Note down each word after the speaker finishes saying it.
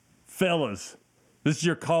Fellas, this is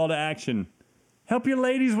your call to action. Help your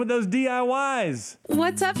ladies with those DIYs.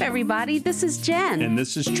 What's up, everybody? This is Jen. And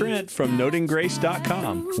this is Trent from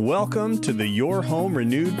NotingGrace.com. Welcome to the Your Home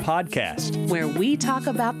Renewed podcast, where we talk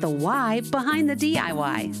about the why behind the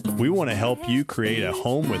DIY. We want to help you create a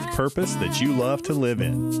home with purpose that you love to live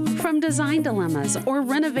in. From design dilemmas or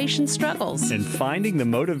renovation struggles. And finding the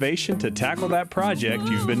motivation to tackle that project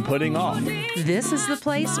you've been putting off. This is the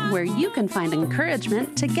place where you can find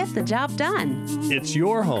encouragement to get the job done. It's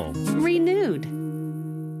your home. Renewed.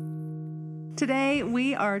 Today,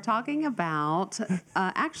 we are talking about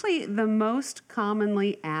actually the most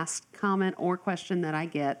commonly asked comment or question that I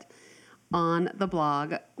get on the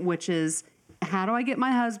blog, which is, how do I get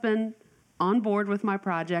my husband on board with my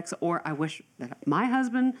projects? Or I wish that my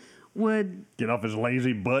husband would get off his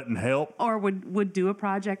lazy butt and help. Or would do a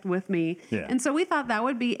project with me. Yeah. And so we thought that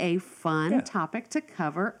would be a fun topic to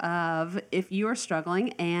cover of if you are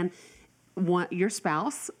struggling and your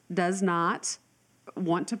spouse does not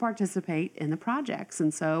want to participate in the projects.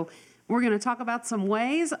 And so we're going to talk about some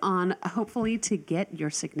ways on hopefully to get your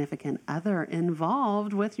significant other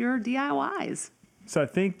involved with your DIYs. So I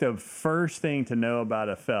think the first thing to know about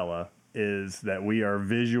a fella is that we are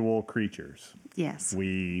visual creatures. Yes.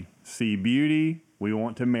 We see beauty. We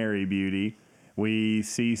want to marry beauty. We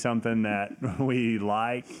see something that we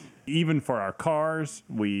like. Even for our cars,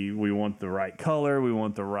 we want the right color. We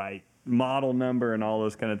want the right model number and all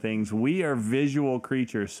those kind of things. We are visual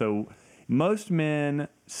creatures, so most men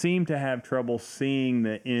seem to have trouble seeing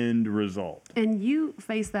the end result. And you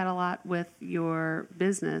face that a lot with your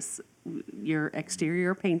business, your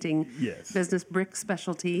exterior painting business, Brick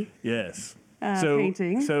Specialty. Yes.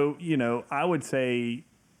 Painting. So, I would say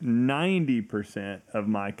 90% of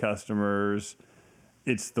my customers,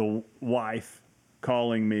 it's the wife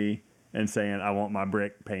calling me and saying, I want my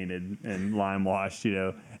brick painted and lime washed,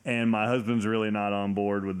 and my husband's really not on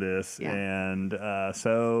board with this. Yeah. And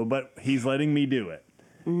but he's letting me do it.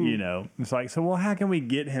 Mm-hmm. It's like, so, well, how can we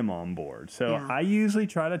get him on board? So I usually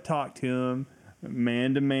try to talk to him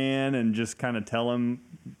man to man and just kind of tell him,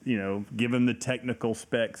 give him the technical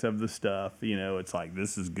specs of the stuff. It's like,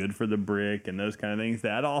 this is good for the brick and those kind of things.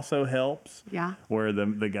 That also helps. Yeah. Where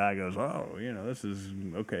the guy goes, oh, this is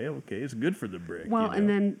okay, it's good for the brick. Well, and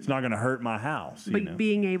then it's not going to hurt my house. But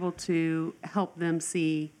being able to help them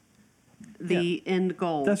see the end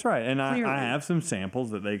goal. That's right. And clearly. I have some samples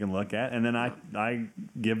that they can look at, and then I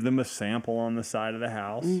give them a sample on the side of the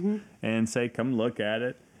house and say, come look at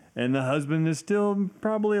it. And the husband is still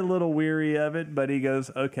probably a little weary of it, but he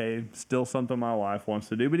goes, okay, still something my wife wants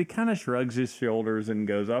to do. But he kind of shrugs his shoulders and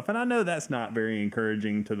goes off. And I know that's not very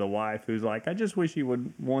encouraging to the wife who's like, I just wish he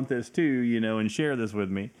would want this too, and share this with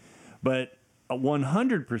me. But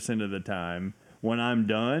 100% of the time when I'm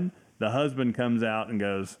done, the husband comes out and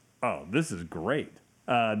goes, oh, this is great.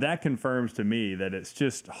 That confirms to me that it's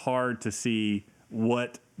just hard to see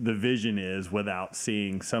what the vision is without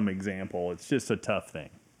seeing some example. It's just a tough thing.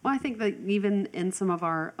 Well, I think that even in some of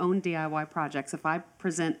our own DIY projects, if I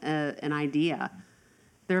present an idea,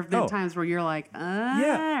 there have been times where you're like,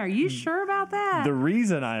 are you sure about that? The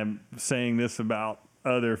reason I'm saying this about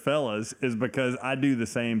other fellas is because I do the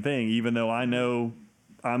same thing, even though I know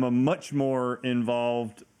I'm a much more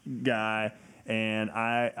involved guy and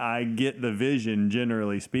I get the vision,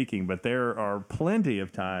 generally speaking, but there are plenty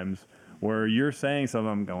of times where you're saying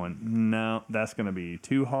something, I'm going, no, that's going to be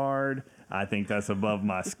too hard. I think that's above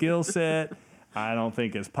my skill set. I don't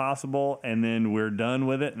think it's possible. And then we're done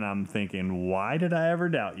with it, and I'm thinking, why did I ever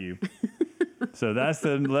doubt you? So that's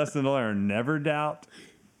the lesson to learn. Never doubt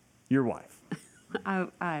your wife.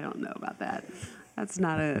 I don't know about that. That's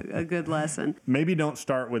not a good lesson. Maybe don't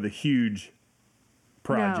start with a huge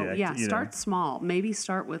project. No, start small. Maybe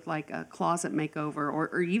start with like a closet makeover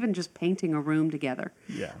or even just painting a room together.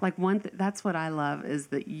 Yeah. Like that's what I love is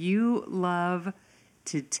that you love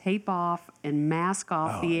to tape off and mask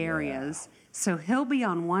off the areas. Yeah. So he'll be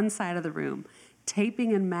on one side of the room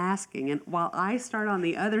taping and masking, and while I start on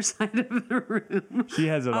the other side of the room, she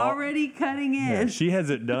has it already cutting in. Yeah, she has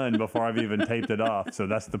it done before I've even taped it off, so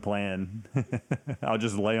that's the plan. I'll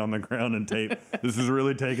just lay on the ground and tape. This is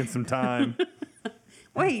really taking some time.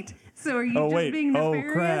 Wait, so are you being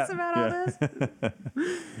nefarious about all this?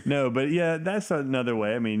 No, but that's another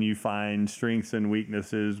way. I mean, you find strengths and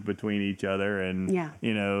weaknesses between each other, and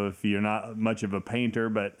if you're not much of a painter,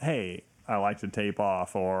 but hey, I like to tape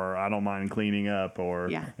off, or I don't mind cleaning up, or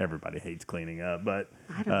everybody hates cleaning up, but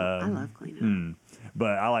I love cleaning up.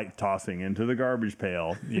 But I like tossing into the garbage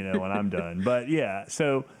pail, when I'm done. But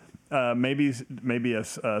so maybe a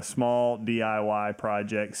small DIY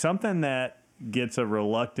project, something that gets a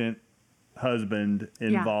reluctant husband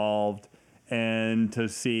involved and to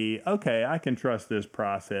see, okay, I can trust this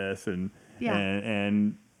process and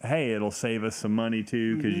hey, it'll save us some money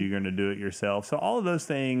too because you're going to do it yourself. So all of those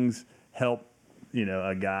things help,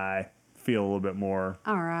 a guy feel a little bit more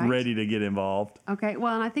ready to get involved. Okay.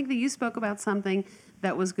 Well, and I think that you spoke about something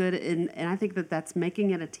that was good, and I think that that's making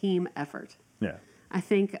it a team effort. Yeah. I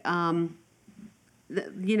think,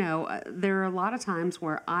 there are a lot of times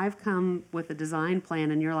where I've come with a design plan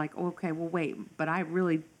and you're like, okay, well, wait, but I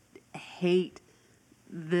really hate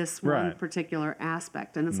this one particular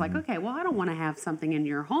aspect. And it's like, okay, well, I don't want to have something in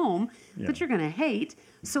your home that you're going to hate.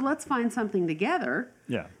 So let's find something together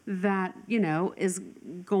that, is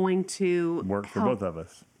going to work for both of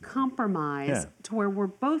us. Compromise to where we're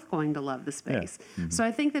both going to love the space. Yeah. So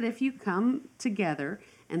I think that if you come together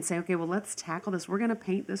and say, okay, well, let's tackle this. We're going to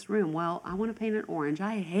paint this room. Well, I want to paint it orange.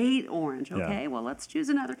 I hate orange. Okay, well, let's choose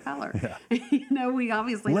another color. Yeah. We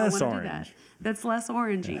obviously don't want to do that. That's less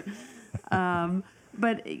orangey.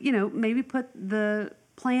 But, maybe put the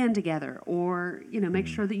plan together or, make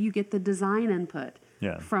sure that you get the design input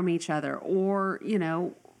from each other. Or,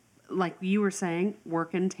 like you were saying,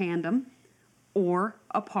 work in tandem or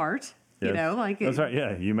apart. Yes. That's right.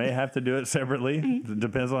 Yeah, you may have to do it separately. It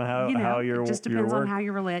depends on how your it just depends on how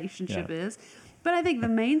your relationship is. But I think the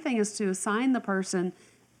main thing is to assign the person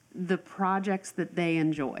the projects that they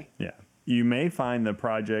enjoy. Yeah. You may find the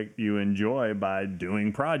project you enjoy by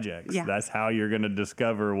doing projects. Yeah. That's how you're going to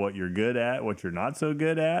discover what you're good at, what you're not so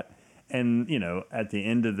good at. And, at the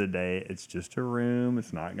end of the day, it's just a room.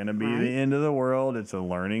 It's not going to be the end of the world. It's a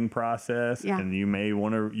learning process. Yeah. And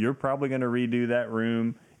you're probably going to redo that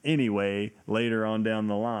room anyway later on down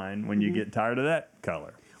the line when you get tired of that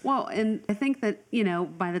color. Well, and I think that,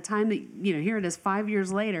 by the time that, here it is 5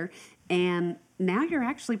 years later, and now you're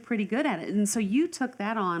actually pretty good at it. And so you took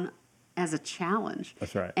that on as a challenge.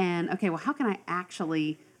 That's right. And, okay, well, how can I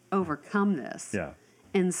actually overcome this? Yeah.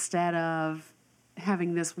 Instead of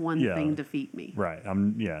having this one thing defeat me. Right.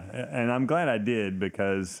 And I'm glad I did,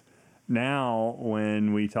 because now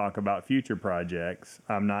when we talk about future projects,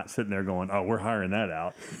 I'm not sitting there going, oh, we're hiring that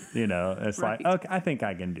out. It's like, okay, I think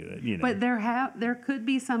I can do it. But there could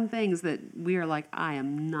be some things that we are like, I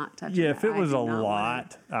am not touching that. Yeah, if it was a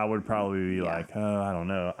lot, I would probably be like, oh, I don't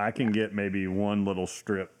know. I can get maybe one little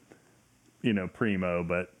strip, primo,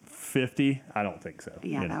 but 50, I don't think so.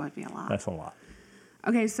 Yeah, that would be a lot. That's a lot.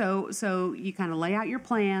 Okay, so you kind of lay out your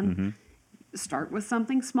plan, start with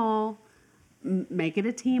something small, make it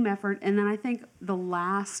a team effort, and then I think the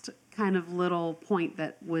last kind of little point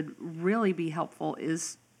that would really be helpful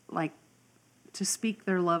is like to speak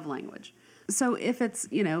their love language. So if it's,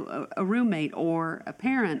 a roommate or a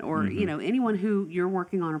parent or, anyone who you're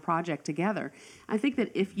working on a project together, I think that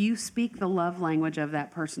if you speak the love language of that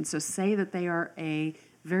person, so say that they are a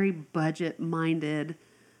very budget-minded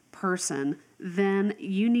person, then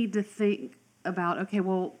you need to think about, okay,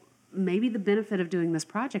 well, maybe the benefit of doing this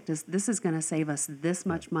project is this is going to save us this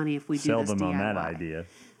much money if we do this DIY. Sell them on that idea.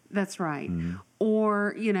 That's right. Mm-hmm.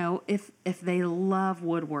 Or, if they love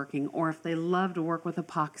woodworking or if they love to work with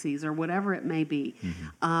epoxies or whatever it may be,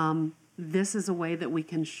 this is a way that we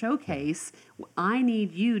can showcase, I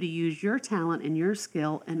need you to use your talent and your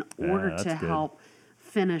skill in order to help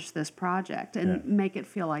finish this project and make it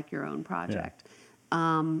feel like your own project.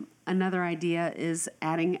 Another idea is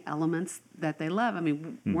adding elements that they love. I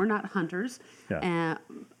mean, we're not hunters, and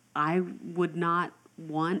I would not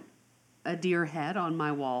want a deer head on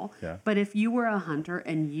my wall. Yeah. But if you were a hunter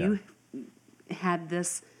and you had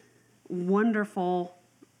this wonderful,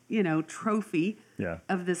 trophy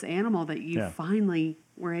of this animal that you finally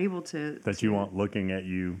were able to... That you want looking at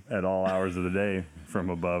you at all hours of the day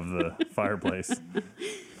from above the fireplace.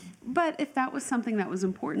 But if that was something that was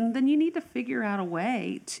important, then you need to figure out a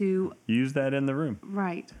way to... Use that in the room.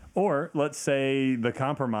 Right. Or let's say the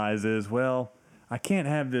compromise is, well, I can't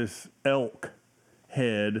have this elk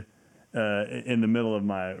head in the middle of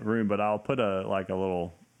my room, but I'll put a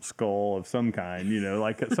little skull of some kind,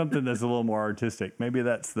 like something that's a little more artistic. Maybe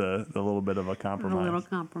that's the little bit of a compromise. A little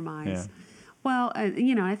compromise. Yeah. Well,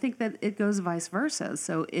 I think that it goes vice versa.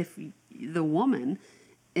 So if the woman,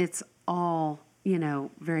 it's all...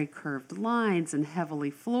 very curved lines and heavily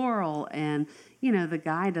floral, and the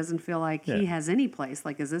guy doesn't feel like he has any place.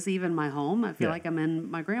 Like, is this even my home? I feel like I'm in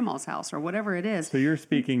my grandma's house or whatever it is. So you're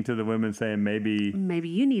speaking to the women saying maybe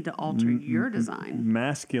you need to alter your design,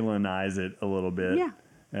 masculinize it a little bit,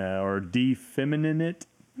 or defeminine it.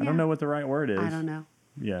 I don't know what the right word is. I don't know.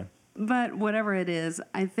 Yeah, but whatever it is,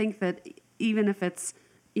 I think that even if it's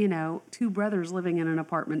two brothers living in an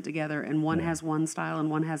apartment together and one has one style and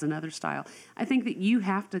one has another style, I think that you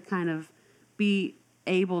have to kind of be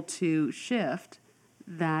able to shift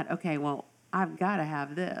that, okay, well, I've got to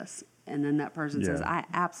have this, and then that person says, I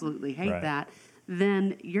absolutely hate Right. that,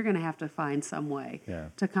 then you're going to have to find some way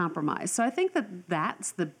to compromise. So I think that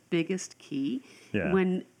that's the biggest key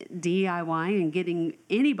when DIY and getting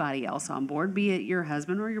anybody else on board, be it your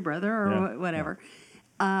husband or your brother or whatever,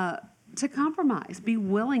 to compromise. Be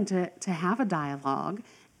willing to have a dialogue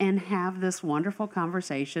and have this wonderful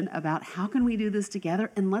conversation about how can we do this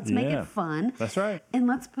together, and let's make it fun. That's right. And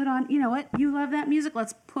let's put on, you know what, you love that music,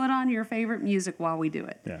 let's put on your favorite music while we do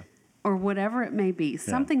it. Yeah. Or whatever it may be.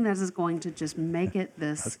 Something that is going to just make it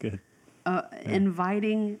this That's good.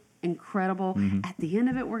 inviting, incredible. At the end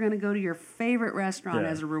of it, we're going to go to your favorite restaurant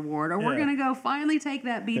as a reward, or we're going to go finally take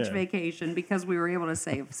that beach vacation because we were able to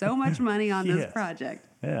save so much money on this project.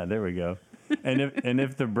 Yeah, there we go. And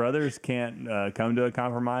if the brothers can't come to a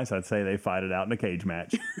compromise, I'd say they fight it out in a cage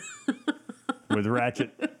match with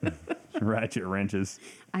ratchet wrenches.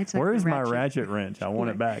 Where's my ratchet wrench? I want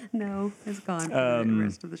it back. No, it's gone for the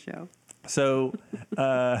rest of the show. So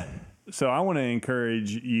I want to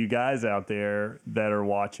encourage you guys out there that are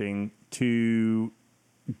watching to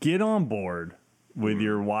get on board with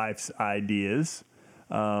your wife's ideas.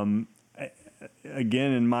 Again,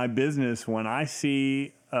 in my business, when I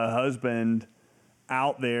see a husband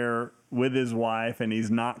out there with his wife and he's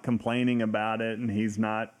not complaining about it and he's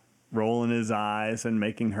not rolling his eyes and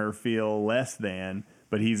making her feel less than,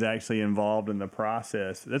 but he's actually involved in the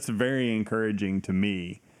process, that's very encouraging to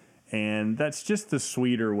me. And that's just the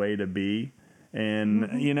sweeter way to be.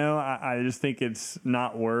 And, you know, I just think it's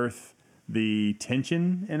not worth the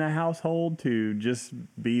tension in a household to just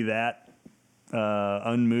be that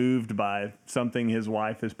unmoved by something his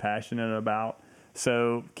wife is passionate about.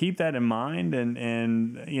 So keep that in mind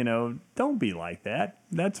and you know, don't be like that.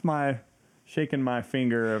 That's my shaking my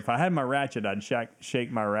finger. If I had my ratchet, I'd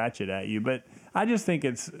shake my ratchet at you. But I just think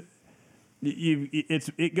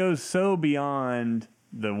it goes so beyond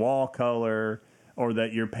the wall color or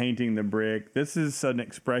that you're painting the brick. This is an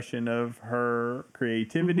expression of her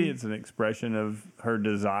creativity. It's an expression of her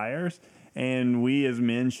desires. And we as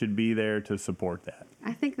men should be there to support that.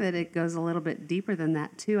 I think that it goes a little bit deeper than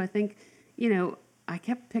that, too. I think, you know, I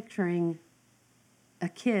kept picturing a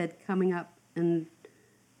kid coming up and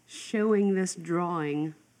showing this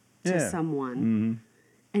drawing to someone.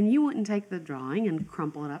 And you wouldn't take the drawing and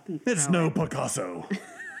crumple it up and throw It's no Picasso.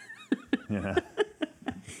 Yeah.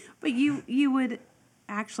 But you would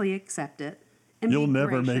actually accept it. And You'll be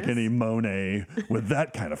never make gracious. any Monet with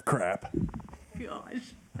that kind of crap.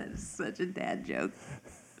 Gosh, that is such a dad joke.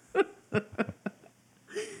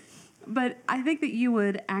 But I think that you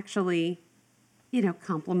would actually, you know,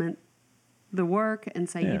 compliment the work and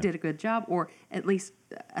say you did a good job, or at least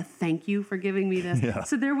a thank you for giving me this. Yeah.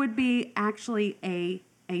 So there would be actually a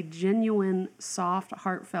genuine, soft,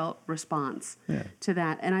 heartfelt response to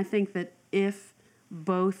that. And I think that if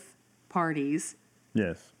both parties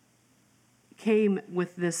Yes. came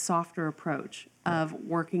with this softer approach of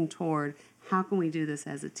working toward how can we do this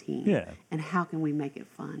as a team and how can we make it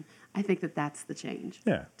fun, I think that that's the change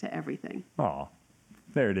to everything. Aw,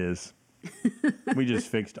 there it is. We just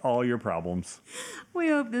fixed all your problems. We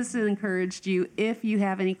hope this encouraged you. If you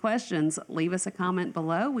have any questions, leave us a comment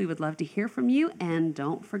below. We would love to hear from you. And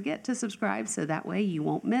don't forget to subscribe so that way you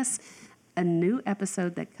won't miss a new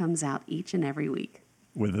episode that comes out each and every week.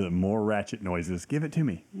 With the more ratchet noises. Give it to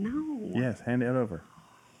me. No. Yes, hand it over.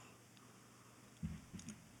 I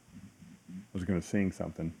was going to sing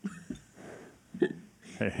something.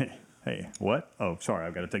 Hey, what? Oh, sorry,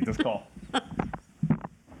 I've got to take this call.